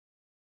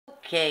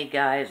Okay,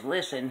 guys,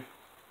 listen.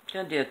 I'm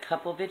going to do a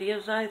couple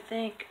videos, I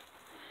think,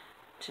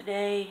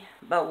 today.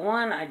 But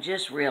one, I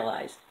just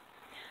realized.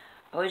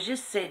 I was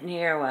just sitting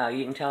here. Wow,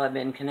 you can tell I've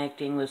been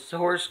connecting with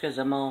Source because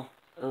I'm all,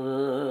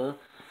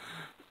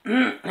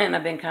 and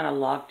I've been kind of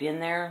locked in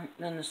there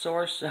in the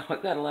Source, so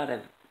I've got a lot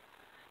of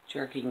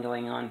jerking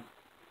going on.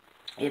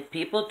 If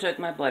people took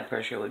my blood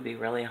pressure, it would be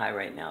really high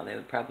right now. They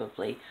would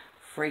probably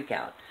freak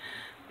out.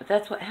 But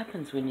that's what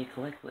happens when you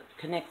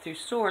connect through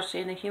Source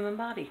in a human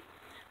body,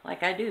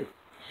 like I do.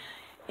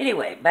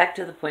 Anyway, back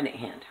to the point at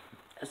hand.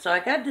 So I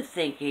got to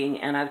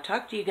thinking, and I've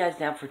talked to you guys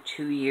now for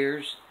 2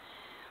 years,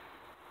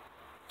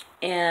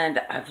 and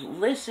I've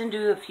listened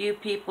to a few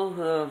people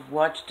who have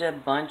watched a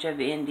bunch of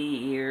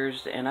indie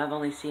ears, and I've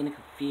only seen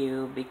a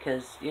few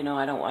because, you know,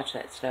 I don't watch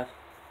that stuff.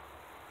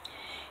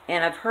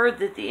 And I've heard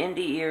that the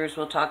indie ears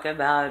will talk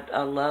about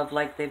a love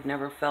like they've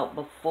never felt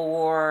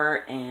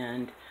before,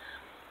 and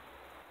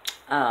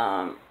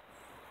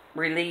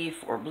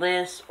relief or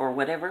bliss or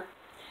whatever.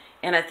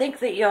 And I think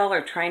that y'all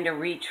are trying to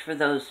reach for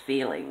those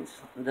feelings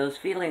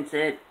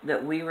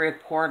that we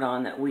report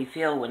on, that we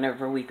feel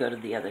whenever we go to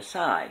the other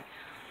side.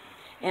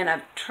 And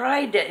I've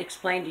tried to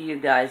explain to you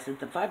guys that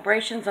the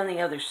vibrations on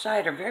the other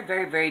side are very,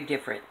 very, very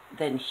different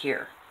than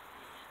here.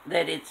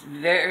 That it's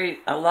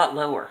a lot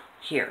lower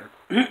here.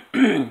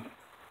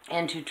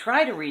 And to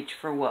try to reach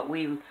for what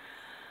we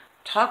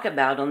talk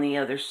about on the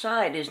other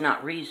side is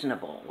not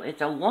reasonable.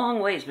 It's a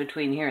long ways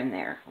between here and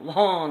there.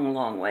 Long,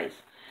 long ways.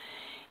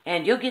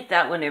 And you'll get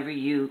that whenever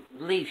you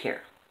leave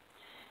here.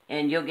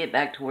 And you'll get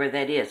back to where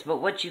that is.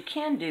 But what you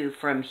can do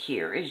from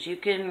here is you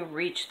can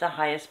reach the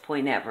highest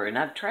point ever. And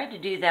I've tried to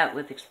do that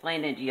with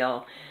explaining to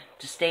y'all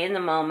to stay in the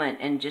moment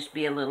and just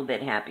be a little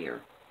bit happier.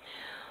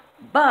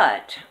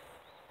 But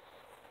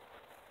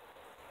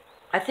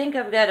I think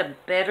I've got a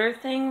better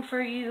thing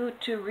for you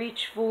to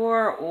reach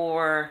for,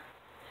 or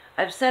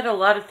I've said a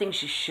lot of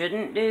things you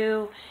shouldn't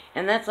do.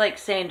 And that's like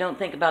saying don't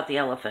think about the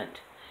elephant.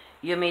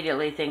 You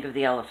immediately think of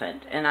the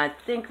elephant. And I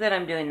think that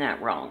I'm doing that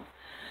wrong.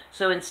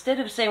 So instead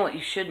of saying what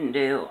you shouldn't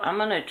do, I'm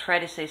going to try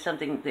to say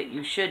something that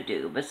you should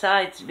do,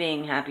 besides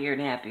being happier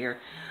and happier,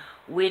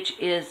 which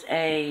is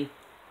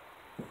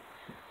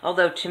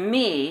although to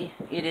me,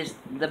 it is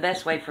the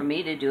best way for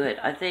me to do it,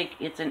 I think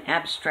it's an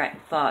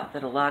abstract thought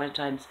that a lot of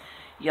times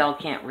y'all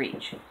can't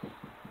reach.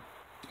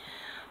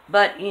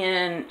 But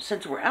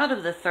since we're out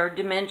of the third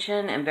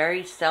dimension, and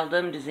very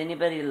seldom does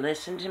anybody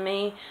listen to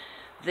me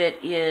that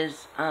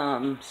is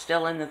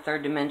still in the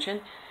third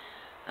dimension,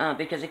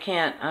 because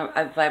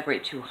I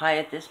vibrate too high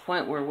at this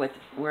point.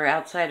 We're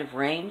outside of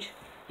range.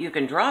 You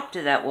can drop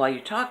to that while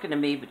you're talking to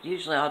me, but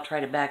usually I'll try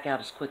to back out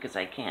as quick as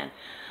I can.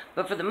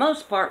 But for the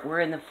most part,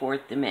 we're in the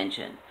fourth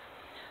dimension.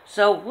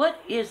 So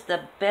what is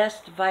the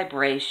best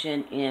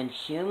vibration in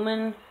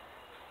human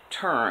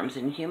terms,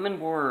 in human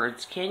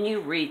words, can you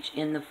reach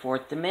in the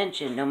fourth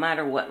dimension, no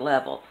matter what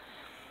level?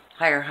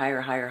 Higher,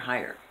 higher, higher,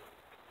 higher.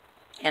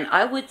 And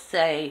I would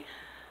say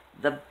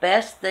the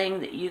best thing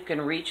that you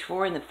can reach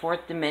for in the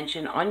fourth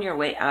dimension on your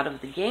way out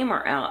of the game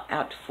or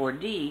out to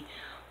 4D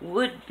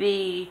would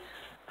be,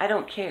 I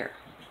don't care.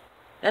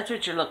 That's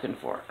what you're looking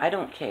for. I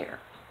don't care.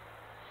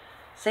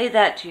 Say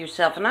that to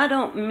yourself. And I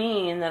don't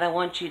mean that I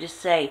want you to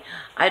say,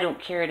 I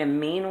don't care in a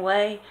mean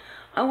way.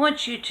 I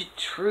want you to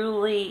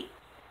truly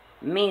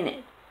mean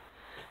it.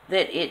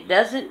 That it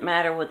doesn't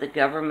matter what the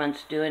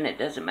government's doing. It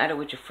doesn't matter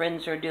what your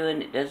friends are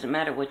doing. It doesn't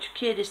matter what your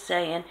kid is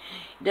saying.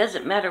 It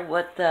doesn't matter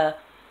what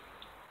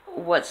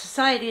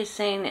society is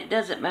saying. It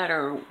doesn't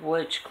matter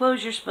which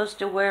clothes you're supposed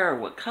to wear or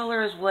what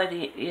color is what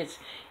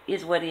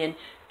in.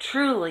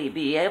 Truly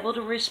be able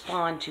to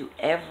respond to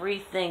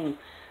everything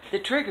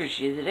that triggers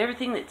you, that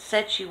everything that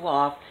sets you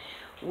off,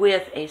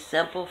 with a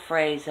simple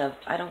phrase of,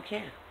 I don't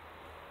care.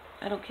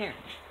 I don't care.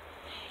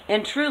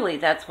 And truly,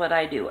 that's what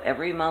I do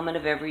every moment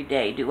of every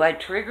day. Do I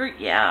trigger?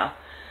 Yeah.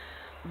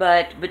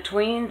 But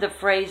between the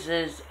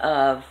phrases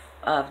of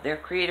their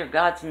creator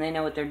gods and they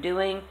know what they're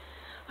doing,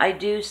 I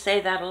do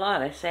say that a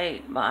lot. I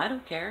say, well, I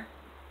don't care.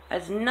 It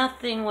has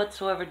nothing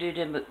whatsoever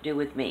to do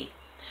with me.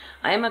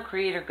 I am a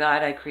creator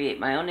God. I create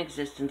my own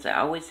existence. I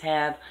always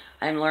have.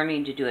 I'm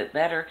learning to do it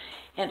better.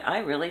 And I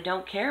really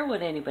don't care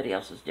what anybody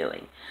else is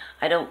doing.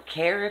 I don't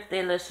care if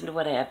they listen to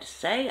what I have to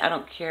say. I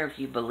don't care if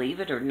you believe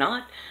it or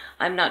not.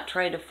 I'm not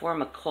trying to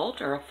form a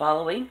cult or a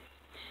following.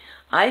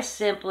 I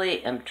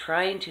simply am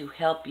trying to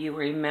help you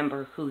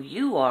remember who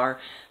you are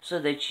so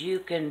that you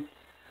can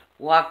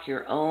walk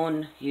your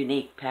own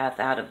unique path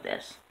out of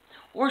this.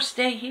 Or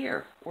stay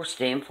here, or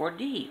stay in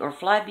 4D, or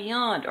fly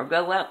beyond, or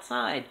go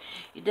outside.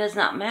 It does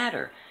not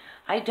matter.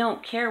 I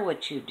don't care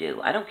what you do.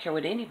 I don't care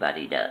what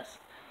anybody does.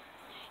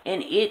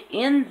 And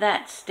in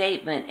that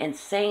statement, and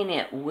saying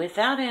it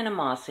without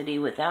animosity,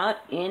 without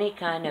any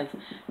kind of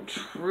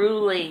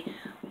truly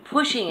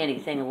pushing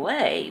anything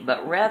away,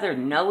 but rather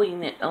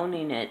knowing it,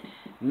 owning it,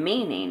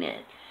 meaning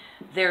it,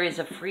 there is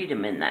a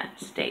freedom in that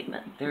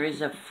statement. There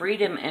is a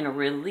freedom and a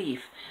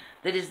relief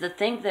that is the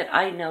thing that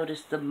I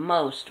noticed the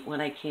most when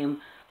I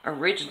came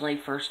originally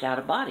first out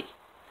of body.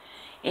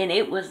 And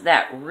it was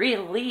that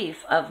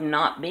relief of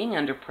not being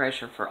under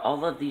pressure for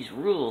all of these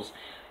rules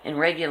and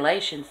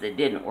regulations that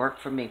didn't work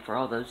for me for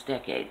all those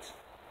decades.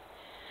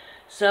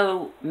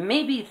 So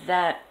maybe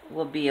that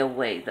will be a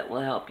way that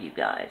will help you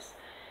guys.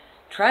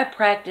 Try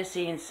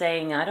practicing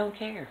saying, I don't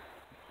care.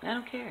 I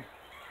don't care.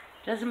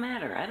 Doesn't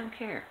matter. I don't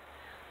care.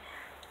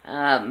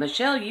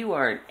 Michelle, you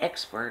are an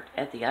expert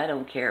at the I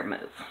don't care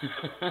move.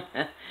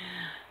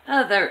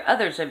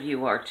 Others of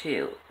you are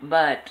too,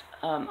 but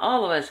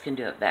all of us can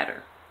do it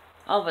better.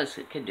 All of us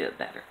can do it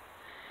better.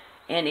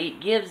 And it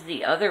gives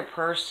the other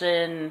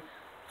person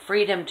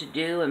freedom to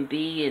do and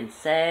be and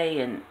say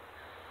and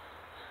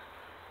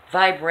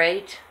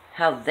vibrate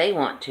how they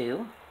want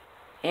to,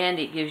 and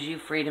it gives you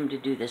freedom to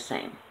do the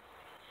same.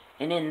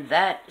 And in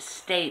that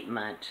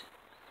statement,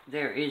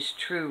 there is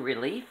true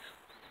relief,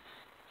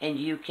 and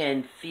you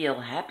can feel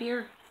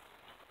happier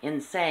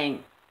in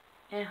saying,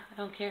 yeah, I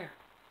don't care.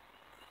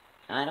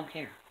 I don't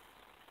care.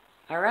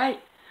 All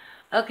right.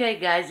 Okay,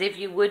 guys, if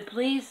you would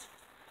please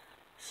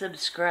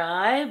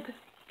subscribe.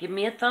 Give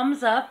me a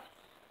thumbs up.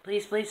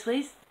 Please, please,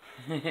 please.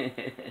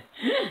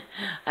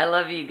 I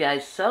love you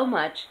guys so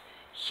much.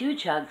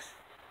 Huge hugs.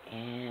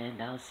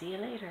 And I'll see you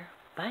later.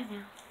 Bye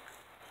now.